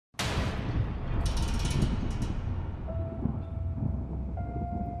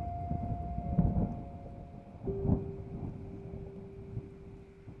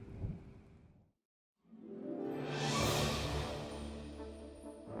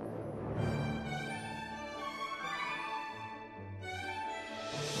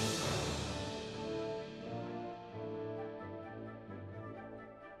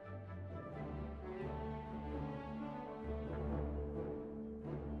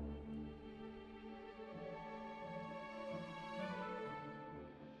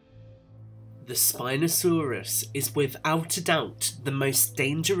The Spinosaurus is without a doubt the most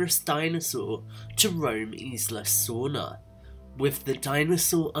dangerous dinosaur to roam Isla Sorna, with the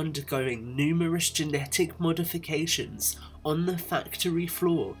dinosaur undergoing numerous genetic modifications on the factory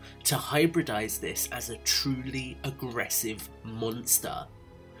floor to hybridize this as a truly aggressive monster.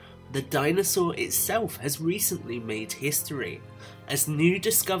 The dinosaur itself has recently made history, as new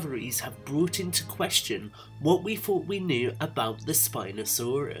discoveries have brought into question what we thought we knew about the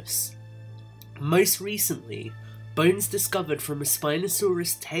Spinosaurus. Most recently, bones discovered from a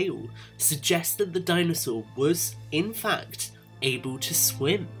Spinosaurus tail suggest that the dinosaur was, in fact, able to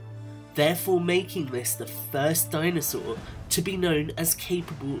swim, therefore making this the first dinosaur to be known as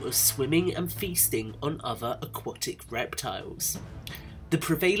capable of swimming and feasting on other aquatic reptiles. The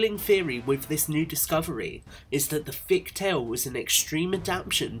prevailing theory with this new discovery is that the thick tail was an extreme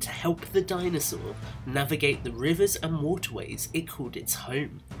adaptation to help the dinosaur navigate the rivers and waterways it called its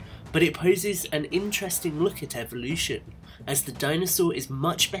home. But it poses an interesting look at evolution, as the dinosaur is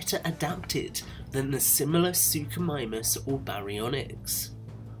much better adapted than the similar Suchomimus or Baryonyx.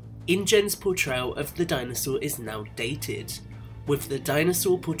 InGen's portrayal of the dinosaur is now dated, with the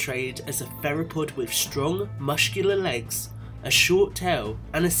dinosaur portrayed as a theropod with strong, muscular legs, a short tail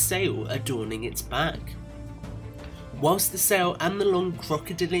and a sail adorning its back. Whilst the sail and the long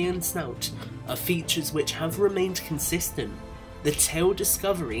crocodilian snout are features which have remained consistent, the tail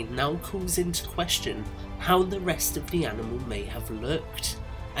discovery now calls into question how the rest of the animal may have looked,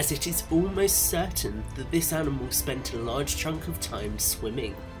 as it is almost certain that this animal spent a large chunk of time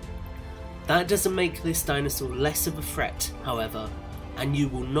swimming. That doesn't make this dinosaur less of a threat, however, and you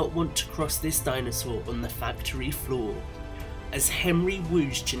will not want to cross this dinosaur on the factory floor, as Henry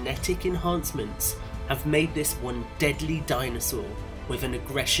Wu's genetic enhancements have made this one deadly dinosaur with an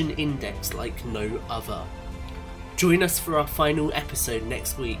aggression index like no other. Join us for our final episode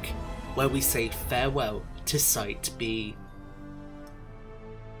next week, where we say farewell to Site B.